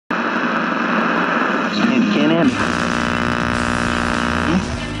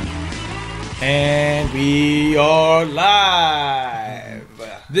We are live.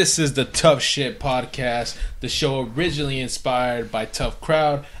 This is the Tough Shit Podcast, the show originally inspired by Tough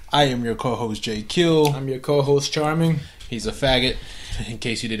Crowd. I am your co-host, JQ. I'm your co-host, Charming. He's a faggot, in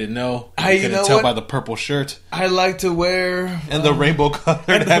case you didn't know. You couldn't tell by the purple shirt. I like to wear... And the rainbow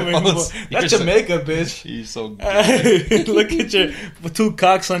colored headphones. That's Jamaica, bitch. You're so good. Look at your two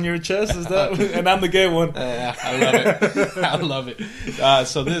cocks on your chest. Is that? And I'm the gay one. I love it. I love it.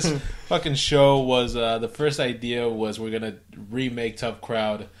 So this fucking show was... the first idea was we're going to remake Tough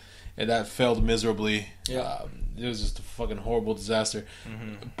Crowd. And that failed miserably. Yeah. It was just a fucking horrible disaster.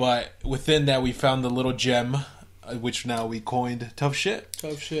 Mm-hmm. But within that, we found the little gem, which now we coined Tough Shit.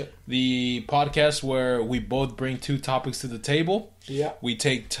 Tough Shit. The podcast where we both bring two topics to the table. Yeah. We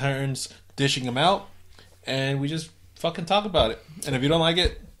take turns dishing them out, and we just fucking talk about it. And if you don't like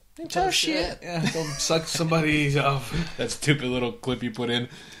it, tough shit. Yeah, don't suck somebody off. That stupid little clip you put in.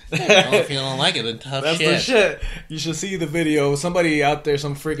 Well, if you don't like it, then tough That's shit. the shit. You should see the video. Somebody out there,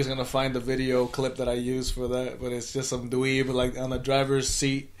 some freak is gonna find the video clip that I use for that. But it's just some dweeb like on the driver's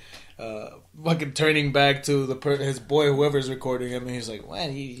seat, fucking turning back to his boy, whoever's recording him, and he's like, "Well,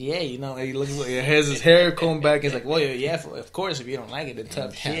 he looks like he has his hair combed back." He's like, "Well, yeah, of course. If you don't like it, then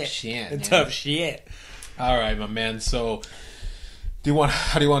tough shit. Tough shit." All right, my man. So,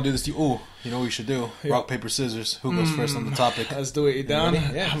 how do you want to do this? You know what we should do? Yeah. Rock, paper, scissors. Who goes first on the topic? Let's do it. You down?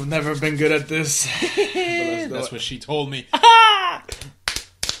 Yeah. I've never been good at this. That's what she told me. God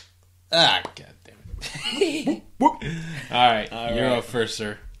damn it. All right, you're up first,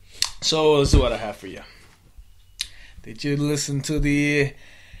 sir. So, let's see what I have for you. Did you listen to the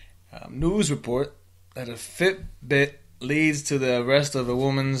news report that a FitBit leads to the arrest of a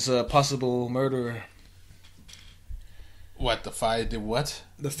woman's possible murderer? What, the what?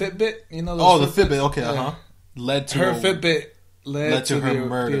 The FitBit? You know the Fitbit. Okay, led to her Fitbit led to her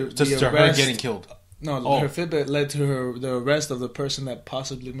murder. To her getting killed. No, her Fitbit led to the arrest of the person that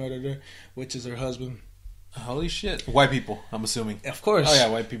possibly murdered her, which is her husband. Holy shit. White people, I'm assuming. Of course. Oh, yeah,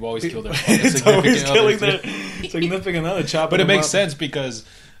 white people always kill their significant other. But it makes sense because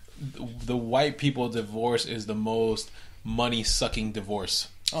the white people divorce is the most money-sucking divorce.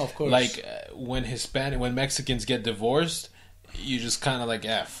 Oh, of course. Like, when Mexicans get divorced, you just kind of like,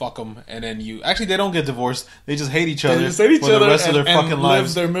 fuck them. And then actually, they don't get divorced. They just hate each other for the rest of their fucking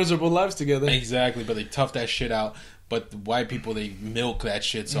lives. Live their miserable lives together. Exactly, but they tough that shit out. But the white people, they milk that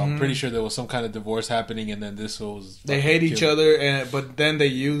shit. So I'm pretty sure there was some kind of divorce happening, and then this was... They hate each other, but then they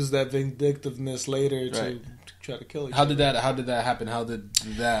use that vindictiveness later to try to kill each other. How did that happen? How did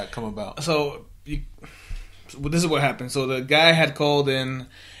that come about? So this is what happened. So the guy had called in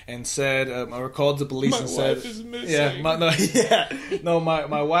and said, or called the police and said... My wife is missing.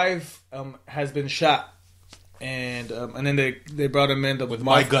 My wife has been shot. And then they brought him in with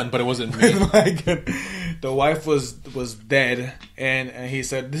my gun, but it wasn't me. My gun. The wife was dead, and he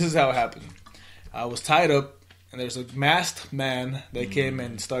said, "This is how it happened. I was tied up, and there's a masked man that came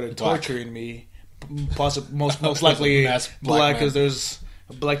and started torturing me. Most likely black, because there's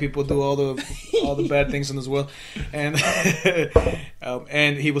black people do all the bad things in this world, and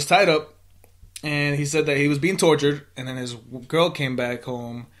and he was tied up, and he said that he was being tortured, and then his girl came back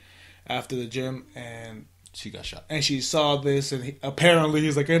home after the gym and." She got shot. And she saw this, and apparently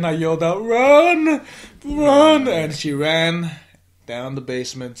he's like, and I yelled out, run! And she ran down the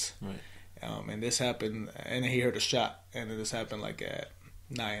basement. Right. And this happened, and he heard a shot. And this happened like at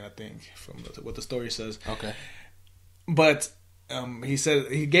 9, I think, from what the story says. Okay. But he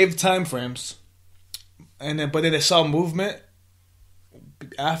said, he gave time frames, but then they saw movement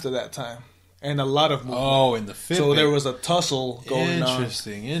after that time. And a lot of movement. Oh, in the Fitbit. So there was a tussle going on.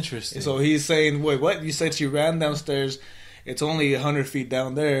 Interesting. So he's saying, wait, what? You said she ran downstairs. It's only 100 feet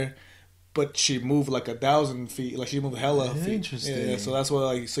down there. But she moved like 1,000 feet. Like she moved hella feet. Interesting. Yeah, so that's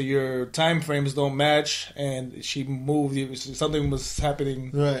why, so your time frames don't match. And she moved. Something was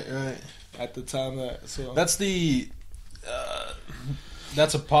happening. Right. At the time that. So that's the...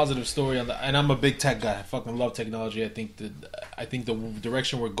 that's a positive story on that, and I'm a big tech guy. I fucking love technology. I think the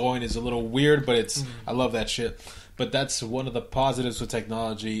direction we're going is a little weird, but I love that shit. But that's one of the positives with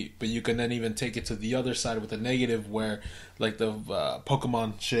technology. But you can then even take it to the other side with the negative, where like the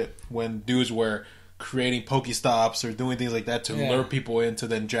Pokemon shit, when dudes were creating Pokestops or doing things like that to lure people in to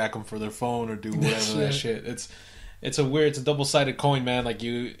then jack them for their phone or do whatever that shit. It's a double-sided coin, man. Like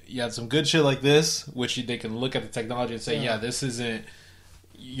you have some good shit like this, which they can look at the technology and say, this isn't.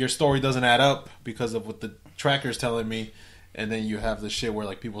 Your story doesn't add up because of what the tracker's telling me, and then you have the shit where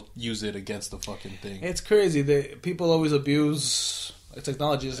like people use it against the fucking thing. It's crazy. People always abuse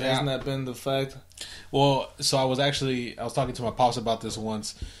technology. Hasn't that been the fact? Well, so I was talking to my pops about this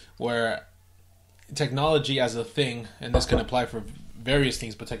once, where technology as a thing, and this can apply for various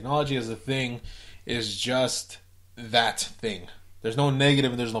things, but technology as a thing is just that thing. There's no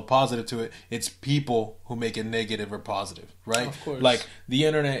negative and there's no positive to it. It's people who make it negative or positive, right? Of course. Like, the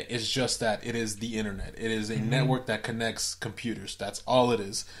internet is just that. It is the internet. It is a network that connects computers. That's all it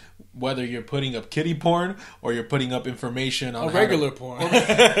is. Whether you're putting up kiddie porn or you're putting up information on regular porn.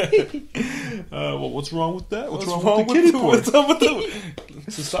 Well, what's wrong with that? What's wrong with the kiddie porn? What's up with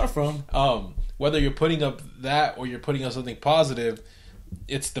the... To start from. Whether you're putting up that or you're putting up something positive,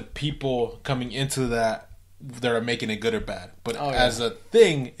 it's the people coming into that are making it good or bad. But as a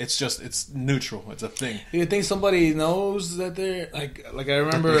thing, it's neutral. It's a thing. Do you think somebody knows that they're like I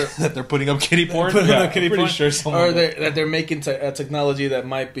remember that they're putting up kiddie porn? Pretty sure someone or that they're making a technology that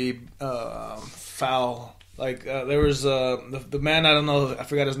might be foul. Like there was the man, I don't know, I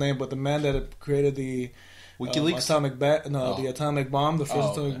forgot his name, but the man that created the WikiLeaks the atomic bomb, the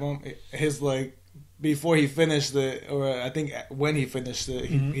first atomic bomb. His like before he finished it, or I think when he finished it,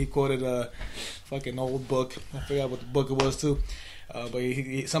 he quoted a fucking old book. I forgot what the book it was too. But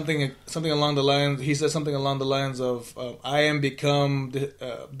he something along the lines. He said something along the lines of, "I am become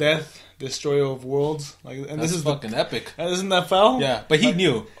death, destroyer of worlds." Like, and that's this is fucking epic. Isn't that foul? Yeah, but he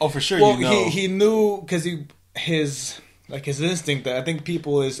knew. Oh, for sure. Well, you know. he knew because his instinct. I think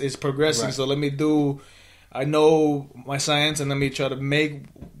people is progressing. Right. So let me do. I know my science, and let me try to make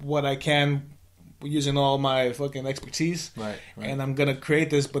what I can using all my fucking expertise. Right. And I'm gonna create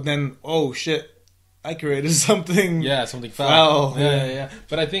this, but then shit. I created something. Yeah, something foul. Yeah.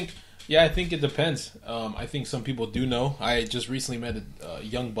 But I think it depends. I think some people do know. I just recently met a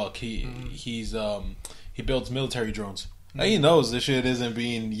young buck. He builds military drones. Now he knows this shit isn't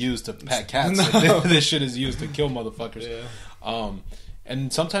being used to pat cats. No. This shit is used to kill motherfuckers. Yeah.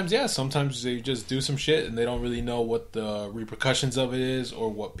 And sometimes they just do some shit and they don't really know what the repercussions of it is or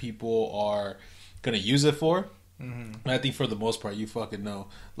what people are gonna use it for. Mm-hmm. I think for the most part, you fucking know.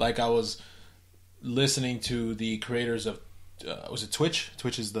 Like, I was listening to the creators of was it Twitch?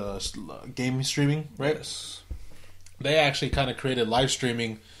 Twitch is the game streaming, right? Yes. They actually kind of created live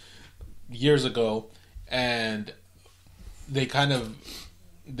streaming years ago, and they kind of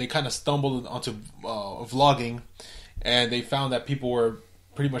stumbled onto vlogging, and they found that people were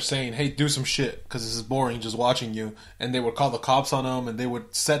pretty much saying, "Hey, do some shit because this is boring just watching you," and they would call the cops on them, and they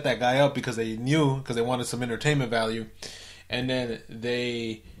would set that guy up because they wanted some entertainment value, and then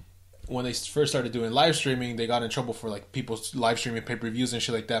when they first started doing live streaming, they got in trouble for like people live streaming pay-per-views and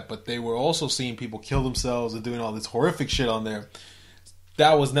shit like that. But they were also seeing people kill themselves and doing all this horrific shit on there.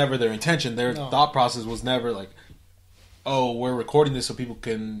 That was never their intention. Their thought process was never like, "Oh, we're recording this so people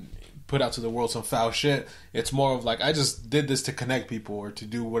can put out to the world some foul shit." It's more of like, I just did this to connect people or to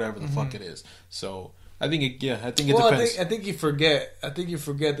do whatever the fuck it is. So I think it depends. I think you forget.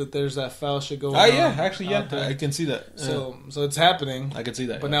 That there's that foul shit going on. Yeah, actually, I can see that. So it's happening. I can see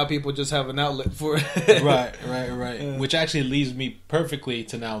that. But now people just have an outlet for it. Right. Which actually leads me perfectly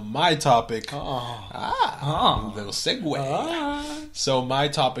to now my topic. Little segue. So my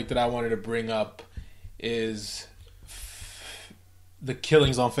topic that I wanted to bring up is the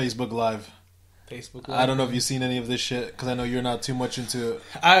killings on Facebook Live. I don't know if you've seen any of this shit because I know you're not too much into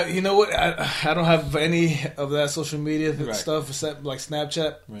it. You know what? I don't have any of that social media stuff except like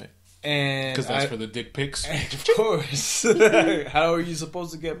Snapchat. Right. And because that's for the dick pics. Of course. How are you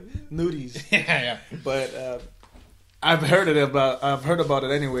supposed to get nudies? Yeah. But I've heard about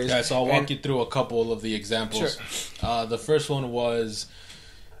it anyways. Yeah, so I'll walk you through a couple of the examples. Sure. The first one was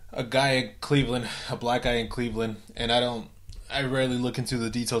a guy in Cleveland, a black guy in Cleveland, and I rarely look into the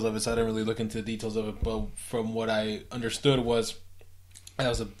details of it, so I didn't really look into the details of it. But from what I understood was, there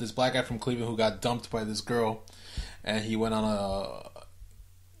was this black guy from Cleveland who got dumped by this girl, and he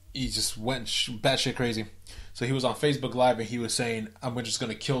just went batshit crazy. So he was on Facebook Live, and he was saying, "I'm just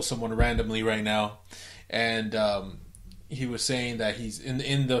going to kill someone randomly right now," and he was saying that he's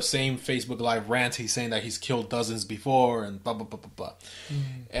in the same Facebook Live rant. He's saying that he's killed dozens before, and blah blah blah blah blah.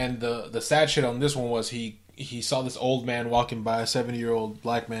 Mm-hmm. And the sad shit on this one was he saw this old man walking by, a 70-year-old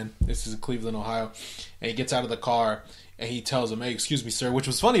black man. This is in Cleveland, Ohio. And he gets out of the car and he tells him, "Hey, excuse me, sir," which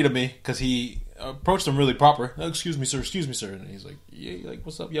was funny to me because he approached him really proper. "Oh, excuse me, sir." And he's like, "Yeah, like,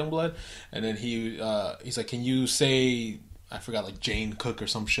 what's up, young blood?" And then he's like, "Can you say," I forgot, like Jane Cook or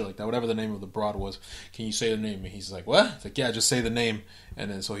some shit like that, whatever the name of the broad was. "Can you say the name?" And he's like, "What?" It's like, "Yeah, just say the name." And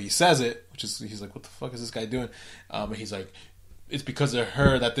then so he says it, he's like, "What the fuck is this guy doing?" And he's like, "It's because of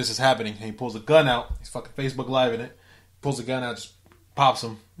her that this is happening." And he pulls a gun out. He's fucking Facebook Live in it. Pulls a gun out, just pops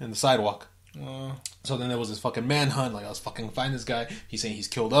him in the sidewalk. So then there was this fucking manhunt. Like, let's fucking find this guy. He's saying he's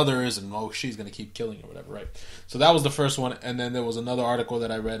killed others, and she's gonna keep killing or whatever, right? So that was the first one. And then there was another article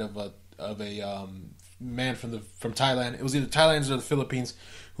that I read of man from Thailand. It was either Thailand or the Philippines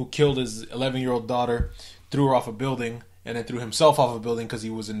who killed his 11-year-old daughter, threw her off a building, and then threw himself off a building because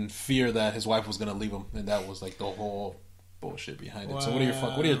he was in fear that his wife was gonna leave him, and that was like the whole bullshit behind it. Wow. So what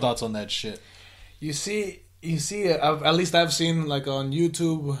are your thoughts on that shit? You see, at least I've seen like on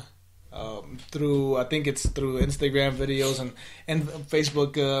YouTube, through I think it's through Instagram videos and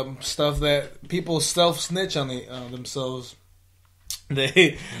Facebook stuff that people self snitch on themselves.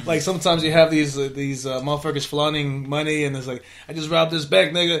 They like sometimes you have these motherfuckers flaunting money and it's like, I just robbed this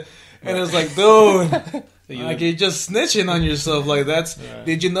bank, nigga, and it's like, dude. Like you're just snitching on yourself. Like that's. Yeah.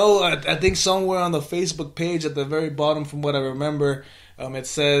 Did you know? I think somewhere on the Facebook page at the very bottom, from what I remember, it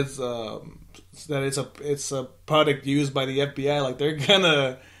says that it's a product used by the FBI. Like they're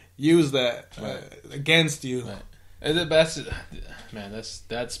gonna use that against you. Right. And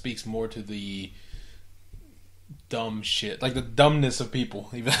that speaks more to the dumb shit, like the dumbness of people.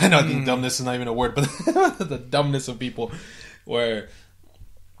 Even I know I think dumbness is not even a word, but the dumbness of people, where.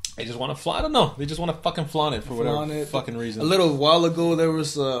 They just want to flaunt. I don't know. They just want to fucking flaunt it for whatever fucking reason. A little while ago, there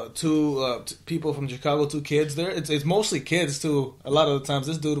was two people from Chicago, 2 kids there. It's mostly kids too. A lot of the times,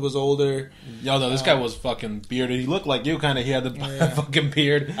 this dude was older. Yo, no, this guy was fucking bearded. He looked like you, kind of. He had the fucking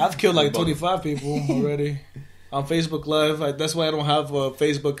beard. I've killed like 25 people already on Facebook Live. That's why I don't have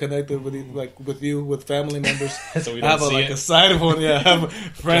Facebook connected with you, with family members. So we don't I have see a side of one. Yeah, I have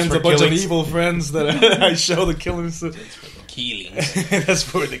friends, a bunch of evil friends that I show the killings. Killings. That's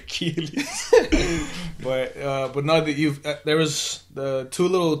for the killings. but now that there was the 2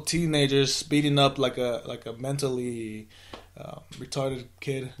 little teenagers beating up like a mentally retarded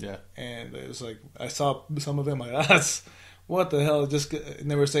kid. Yeah, and it was like I saw some of them. Like, that's what the hell? Just and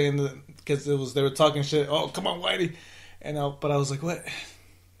they were saying that because they were talking shit. Oh, come on, Whitey! But I was like, what?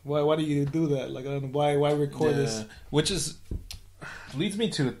 Why do you do that? Like, I don't know, why record this? Which leads me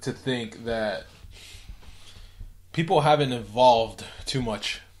to think that. People haven't evolved too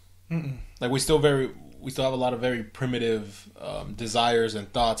much. Mm-mm. Like we still have a lot of very primitive desires and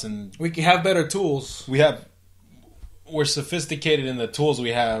thoughts, and we can have better tools. We're sophisticated in the tools we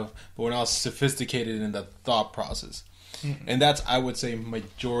have, but we're not sophisticated in the thought process. Mm-mm. And that's, I would say,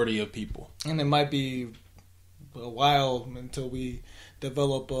 majority of people. And it might be a while until we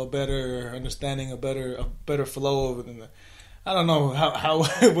develop a better understanding, a better flow of it. I don't know how.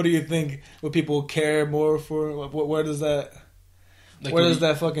 What do you think? Would people care more for? Where does that? Like, where does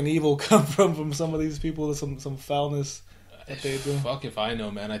that fucking evil come from? From some of these people, some foulness that they do. Fuck if I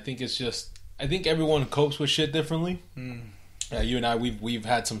know, man. I think everyone copes with shit differently. You and I, we've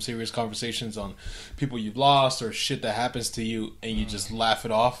had some serious conversations on people you've lost or shit that happens to you, and you just laugh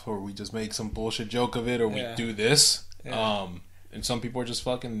it off, or we just make some bullshit joke of it, or we do this. Yeah. And some people are just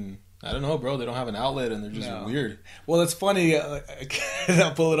fucking. I don't know, bro. They don't have an outlet, and they're just weird. Well, it's funny.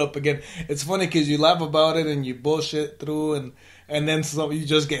 I'll pull it up again. It's funny because you laugh about it and you bullshit through, and then you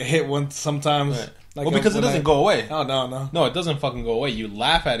just get hit sometimes. Right. Like because it doesn't go away. Oh, no. No, it doesn't fucking go away. You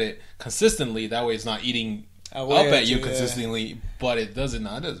laugh at it consistently. That way it's not eating up at you consistently, but it doesn't.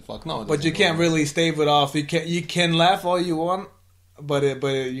 No, it doesn't. Fuck no. But you can't really stave it off. You can laugh all you want, but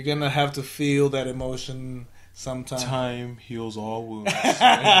you're going to have to feel that emotion. Sometimes time heals all wounds.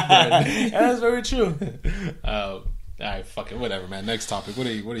 That's very true. All right, fuck it, whatever, man. Next topic. What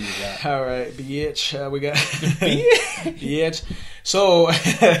do you got? All right, bitch. We got bitch. So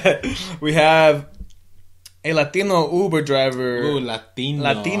we have a Latino Uber driver. Ooh, Latino.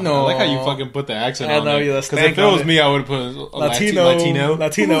 I like how you fucking put the accent on there. Because if it was me, I would put Latino.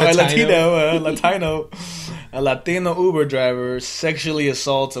 A Latino Uber driver sexually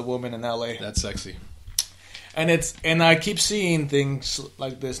assaults a woman in LA. That's sexy. And I keep seeing things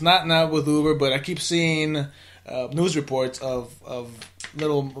like this, not with Uber, but I keep seeing news reports of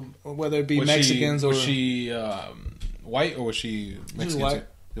little, whether it be Mexicans was she white or was she Mexican? She was white.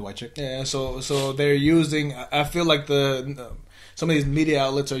 The white chick. Yeah, so they're using. I feel like some of these media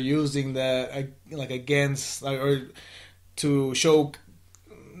outlets are using that like against or to show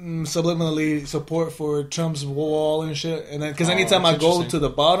subliminally support for Trump's wall and shit, and then because anytime I go to the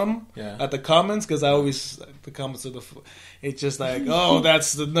bottom at the comments, because I always the comments of it's just like, oh,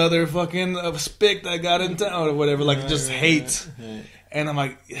 that's another fucking spick that got in town or whatever, like just hate. Right. And I'm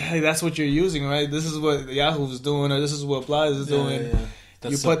like, hey, that's what you're using, right? This is what Yahoo's doing, or this is what Plies is doing. Yeah.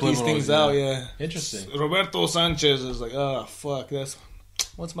 You put these things out, Interesting. Roberto Sanchez is like, oh fuck,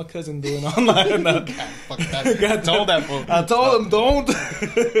 what's my cousin doing online? God, fuck that. I told that fool. I told him, don't.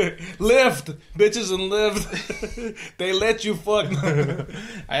 Lift. Bitches and lift. They let you fuck.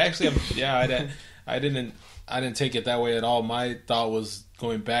 I actually, I didn't take it that way at all. My thought was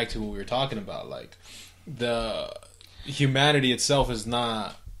going back to what we were talking about. Like, the humanity itself is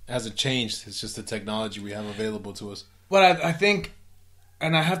not hasn't changed. It's just the technology we have available to us. But I think,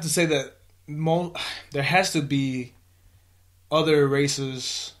 and I have to say that there has to be other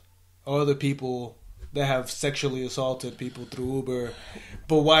races or other people that have sexually assaulted people through Uber.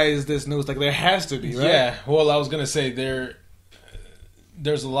 But why is this news? Like, there has to be, right? Yeah. Well, I was gonna say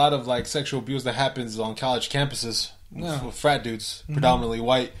there's a lot of like sexual abuse that happens on college campuses with frat dudes, predominantly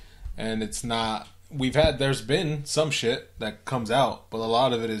white, and it's not. There's been some shit that comes out, but a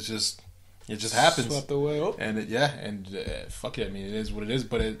lot of it is just happens. Swept away. Oh. And fuck it. I mean, it is what it is.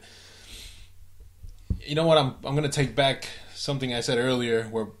 But you know what? I'm gonna take back something I said earlier,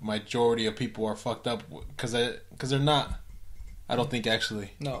 where majority of people are fucked up because they're not. I don't think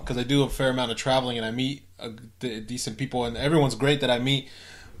actually. No. Because I do a fair amount of traveling and I meet decent people and everyone's great that I meet,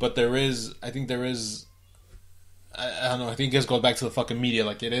 but I think there is. I don't know. I think it just goes back to the fucking media.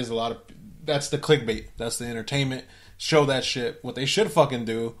 Like, it is a lot of. That's the clickbait. That's the entertainment. Show that shit. What they should fucking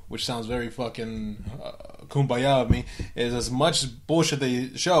do, which sounds very fucking kumbaya of me, is as much bullshit they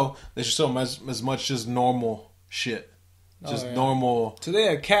should show as much just normal shit. Just normal. Today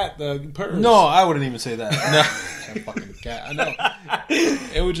a cat, the purrs. No, I wouldn't even say that. No, a fucking cat. I know.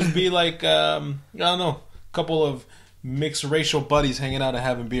 It would just be like, I don't know, a couple of mixed racial buddies hanging out and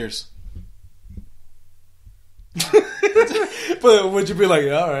having beers. But would you be like,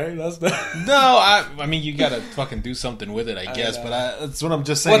 all right, that's not... No, I mean, you gotta fucking do something with it, I guess. But that's what I'm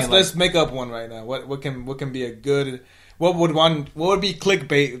just saying. Let's make up one right now. What can be a good? What would be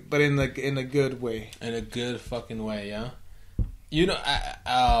clickbait, but in a good way? In a good fucking way, yeah. You know,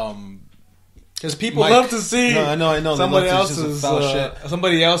 because people love to see I know somebody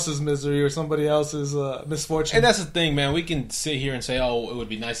else's misery or somebody else's misfortune. And that's the thing, man. We can sit here and say, "Oh, it would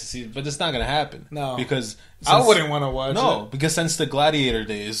be nice to see," but it's not going to happen. No, because I wouldn't want to watch. No, it. Because since the gladiator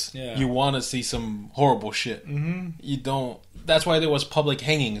days, you want to see some horrible shit. Mm-hmm. You don't. That's why there was public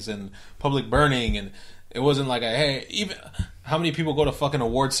hangings and public burning, and it wasn't like even how many people go to fucking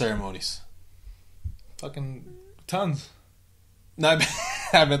award ceremonies? Fucking tons. No,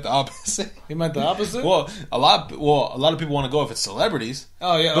 I meant the opposite. You meant the opposite? Well, a lot of people want to go if it's celebrities.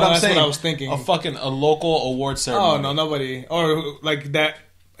 Oh yeah, but I'm that's saying what I was thinking. A local award ceremony. Oh no, nobody, or like that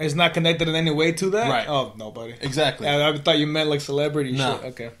is not connected in any way to that. Right? Oh, nobody. Exactly. I thought you meant like celebrity shit.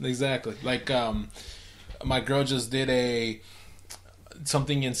 Okay. Exactly. Like my girl just did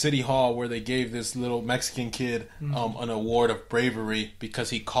something in City Hall where they gave this little Mexican kid an award of bravery because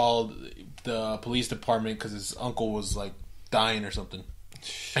he called the police department because his uncle was like dying or something.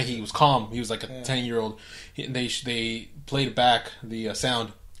 And he was calm. He was like a 10-year-old. They played back the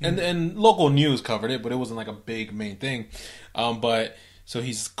sound, and local news covered it, but it wasn't like a big main thing. But so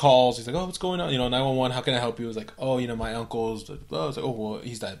he calls. He's like, "Oh, what's going on? 911. How can I help you?" He was like, "Oh, my uncle's." I was like, "Oh, well,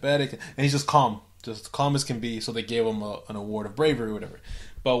 he's diabetic," and he's just calm as can be. So they gave him an award of bravery or whatever.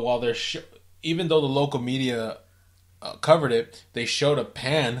 But while they're even though the local media covered it, they showed a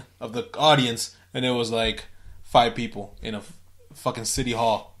pan of the audience, and it was like 5 people in a fucking City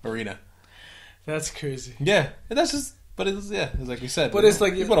Hall arena. That's crazy. Yeah, and that's just. But it's like we said. But it's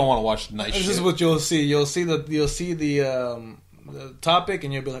like people don't want to watch nice shit. This is what you'll see. You'll see the topic,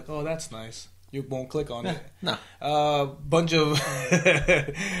 and you'll be like, "Oh, that's nice." You won't click on it. No.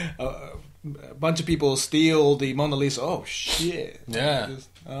 Bunch of people steal the Mona Lisa. Oh shit! Yeah.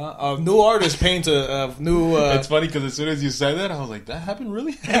 A new artist paint a new. It's funny because as soon as you said that, I was like, "That happened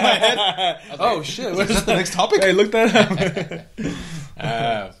really?" In my head. Oh shit! Is that the next topic? Hey, look that up.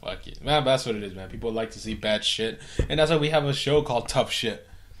 Fuck it, man. That's what it is, man. People like to see bad shit, and that's why we have a show called Tough Shit.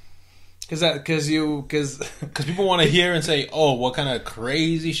 Because people want to hear and say, "Oh, what kind of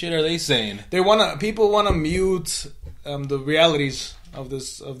crazy shit are they saying?" People want to mute the realities of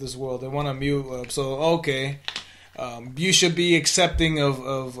this world. They want to mute. So okay, you should be accepting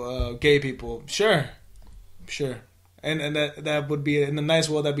of gay people. Sure, and that would be in a nice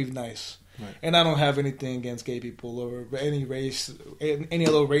world. That'd be nice. Right. And I don't have anything against gay people or any race, any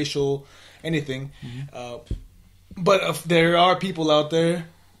other racial anything. Mm-hmm. But if there are people out there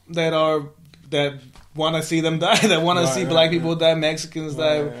that want to see them die, that want to see black people die, Mexicans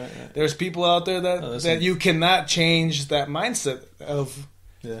die. Right. There's people out there that you cannot change that mindset of.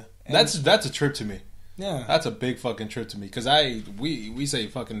 Yeah, that's a trip to me. Yeah, that's a big fucking trip to me because we say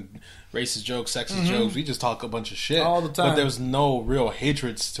fucking racist jokes, sexist jokes. We just talk a bunch of shit all the time, but there's no real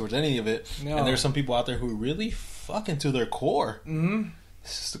hatred towards any of it. No. And there's some people out there who really fucking to their core. Mm-hmm.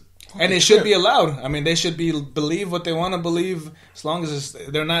 And it should be allowed. I mean, they should believe what they want to believe as long as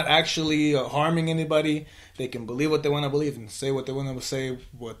they're not actually harming anybody. They can believe what they want to believe and say what they want to say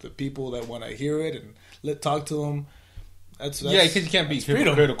with the people that want to hear it and talk to them. That's because you can't be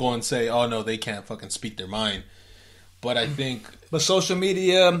hypocritical and say, "Oh no, they can't fucking speak their mind." But I think, but social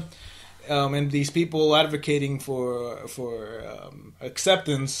media and these people advocating for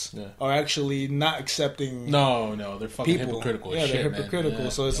acceptance are actually not accepting. No, they're fucking people. hypocritical. Yeah, as they're shit, hypocritical. Man. Yeah,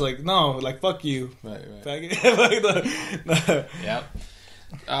 so it's like, no, like fuck you, right. faggot. Yeah.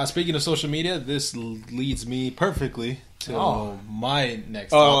 Speaking of social media, this leads me perfectly to my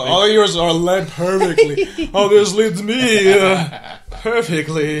next topic. All yours are led perfectly. This leads me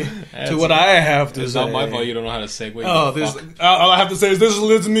perfectly to what I have to say. It's not my fault you don't know how to segue. All I have to say is this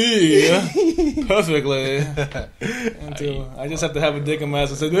leads me perfectly. I just have to have a dick in my ass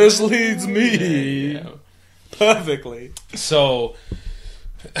and say, this leads me perfectly. So...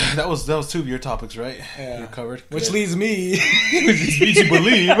 That was 2 of your topics, right? Yeah. You're covered. Which leads me to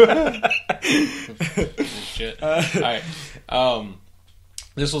believe. Shit. All right.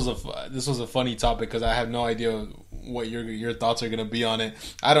 This was a funny topic because I have no idea what your thoughts are gonna be on it.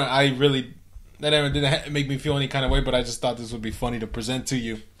 That didn't make me feel any kind of way, but I just thought this would be funny to present to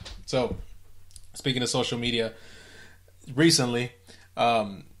you. So, speaking of social media, recently,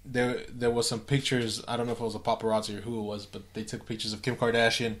 there was some pictures. I don't know if it was a paparazzi or who it was, but they took pictures of Kim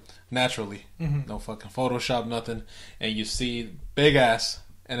Kardashian naturally, no fucking Photoshop, nothing. And you see big ass,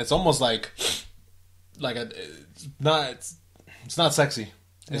 and it's almost like it's not sexy.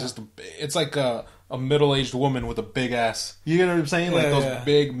 It's it's like a middle-aged woman with a big ass. You get what I'm saying? Like those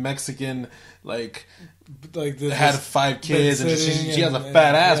big Mexican like had 5 kids and she has a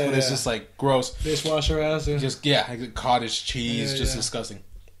fat ass, but it's just like gross. Dishwasher ass. Just cottage cheese, disgusting.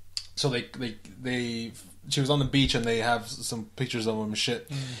 So she was on the beach and they have some pictures of him and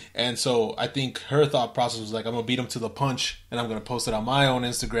shit. And so I think her thought process was like, I'm gonna beat him to the punch and I'm gonna post it on my own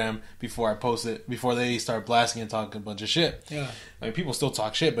Instagram before they start blasting and talking a bunch of shit. Yeah, I mean, people still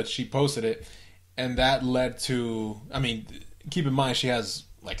talk shit, but she posted it, and that led to. I mean, keep in mind she has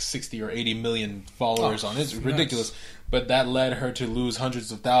like 60 or 80 million followers on it. It's ridiculous, but that led her to lose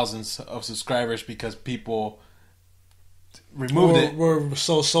hundreds of thousands of subscribers because people removed it. We're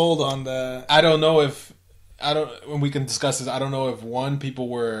so sold on that. When we can discuss this, I don't know if people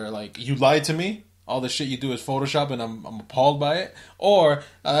were like, you lied to me, all the shit you do is Photoshop and I'm appalled by it, or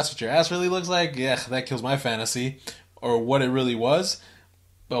that's what your ass really looks like, yeah, that kills my fantasy, or what it really was.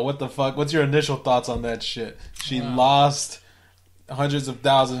 But what the fuck, what's your initial thoughts on that shit? She lost hundreds of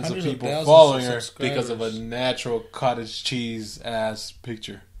thousands of people following her because of a natural cottage cheese ass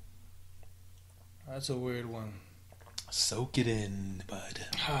picture. That's a weird one. Soak it in, bud.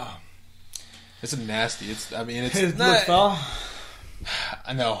 It's nasty. It's His not. fell.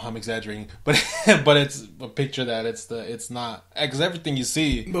 I know I'm exaggerating, but it's a picture that it's not, because everything you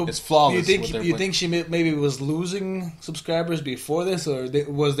see is flawless. You think she maybe was losing subscribers before this, or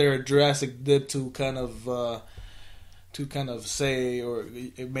was there a drastic dip to kind of say, or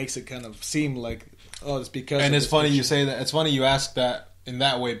it makes it kind of seem like it's because. And it's funny you say that. It's funny you ask that in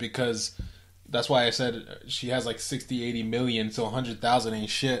that way because. That's why I said she has like 60, 80 million, so 100,000 ain't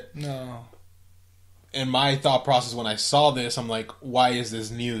shit. No. And my thought process when I saw this, I'm like, why is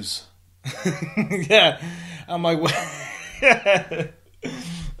this news? Yeah. I'm like, what?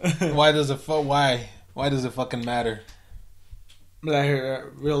 Why does it fucking matter? That her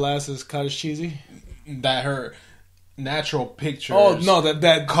real ass is cottage cheesy? That her natural pictures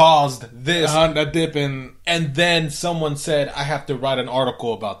that caused this. That dip in. And then someone said, I have to write an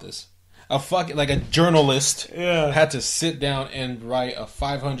article about this. A journalist had to sit down and write a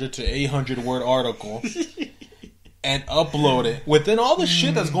 500 to 800 word article and upload it within all the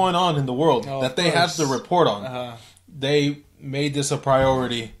shit that's going on in the world that they have to report on. They made this a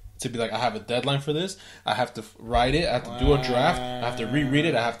priority to be like, I have a deadline for this. I have to write it. I have to do a draft. I have to reread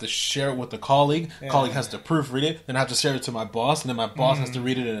it. I have to share it with the colleague. Colleague has to proofread it. Then I have to share it to my boss. And then my boss has to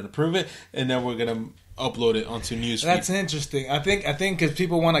read it and approve it. And then we're going to upload it onto Newsfeed. That's interesting. I think because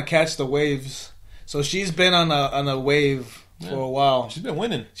people want to catch the waves. So she's been on a wave for a while. She's been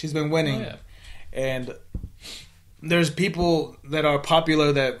winning. Oh, yeah. And there's people that are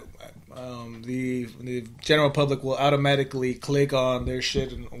popular that the general public will automatically click on their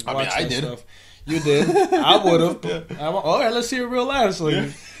shit and watch that stuff. You did. I would have. All right, let's see a real life.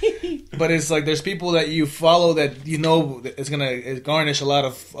 But it's like there's people that you follow that you know it's gonna garnish a lot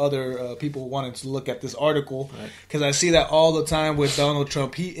of other people wanting to look at this article, because I see that all the time with Donald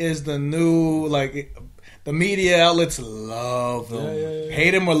Trump. He is the new, like, the media outlets love him,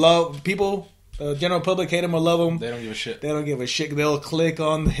 hate him or love people. The general public hate him or love him. They don't give a shit. They don't give a shit. They'll click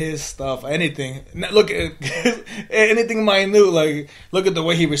on his stuff. Anything. Look at anything minute. Like, look at the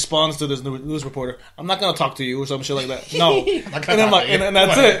way he responds to this news reporter. I'm not gonna talk to you or some shit like that. No. And I'm like, and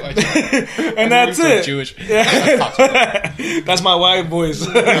that's it. And that's it. Jewish. That's my wife voice.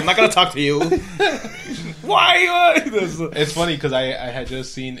 I'm not gonna talk to you. Why? It's funny because I had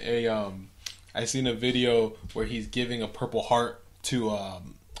just seen a video where he's giving a Purple Heart to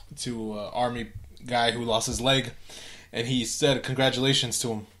army guy who lost his leg, and he said congratulations to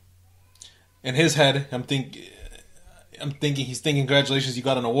him. In his head, I'm thinking he's thinking congratulations, you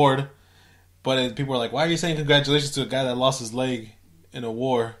got an award. But people are like, why are you saying congratulations to a guy that lost his leg in a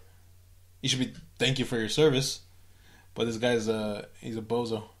war? You should be thank you for your service. But this guy's he's a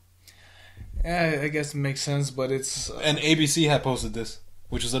bozo. Yeah, I guess it makes sense, but it's... And ABC had posted this,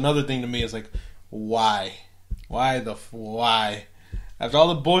 which is another thing to me. It's like, why? Why? After all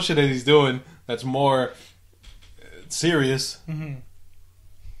the bullshit that he's doing, that's more serious. Mm-hmm.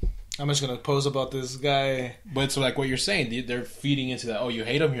 I'm just going to post about this guy. But it's like what you're saying. They're feeding into that. Oh, you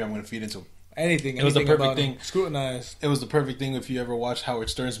hate him? Here, I'm going to feed into him. Anything. It was the perfect thing. Scrutinized. It was the perfect thing if you ever watched Howard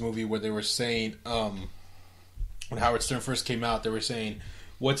Stern's movie where they were saying, when Howard Stern first came out, they were saying,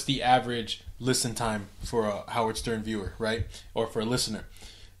 what's the average listen time for a Howard Stern viewer, right? Or for a listener.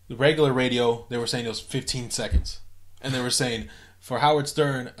 The regular radio, they were saying it was 15 seconds. And they were saying, for Howard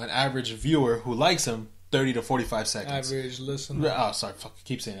Stern, an average viewer who likes him, 30 to 45 seconds. Average listener. Oh, sorry. Fuck, I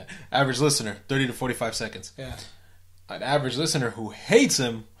keep saying that. Average listener, 30 to 45 seconds. Yeah. An average listener who hates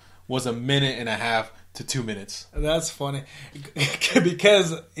him was 1.5 minutes to 2 minutes. That's funny.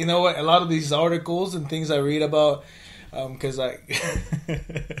 Because, you know what? A lot of these articles and things I read about, because I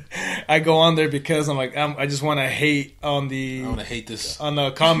I go on there because I'm like, I just want to hate on the... I want to hate this. On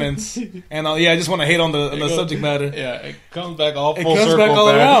the comments. And I just want to hate on the subject matter. Yeah, it comes back all full circle. It comes back all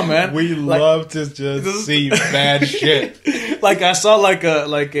around, man. We love to just see bad shit. Like I saw like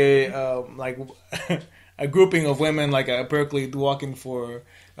a grouping of women like at Berkeley walking for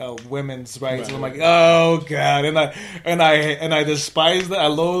women's rights. Right. And I'm like, oh god, and I despise that. I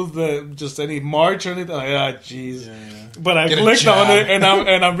loathe just any march or anything. Like, oh jeez. Yeah. But I clicked on it and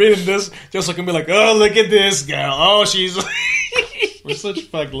I'm reading this just so I can be like, oh look at this girl. Oh she's. We're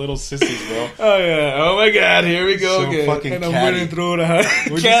such little sissies, bro. Oh yeah. Oh my god. Here we go so again. Fucking and I'm catty. running through the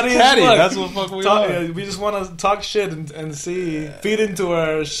We're catty. That's what fuck we are. Yeah, we just want to talk shit and feed into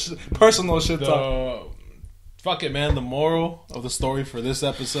our personal shit talk. Fuck it, man. The moral of the story for this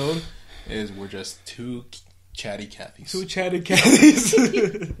episode is we're just two chatty Cathys. Two chatty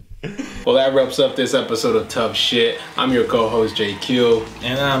Cathys. Well, that wraps up this episode of Tough Shit. I'm your co-host, JQ.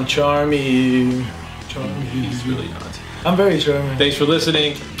 And I'm Charmy. He's really not. I'm very charming. Thanks for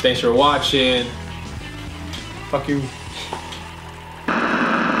listening. Thanks for watching. Fuck you.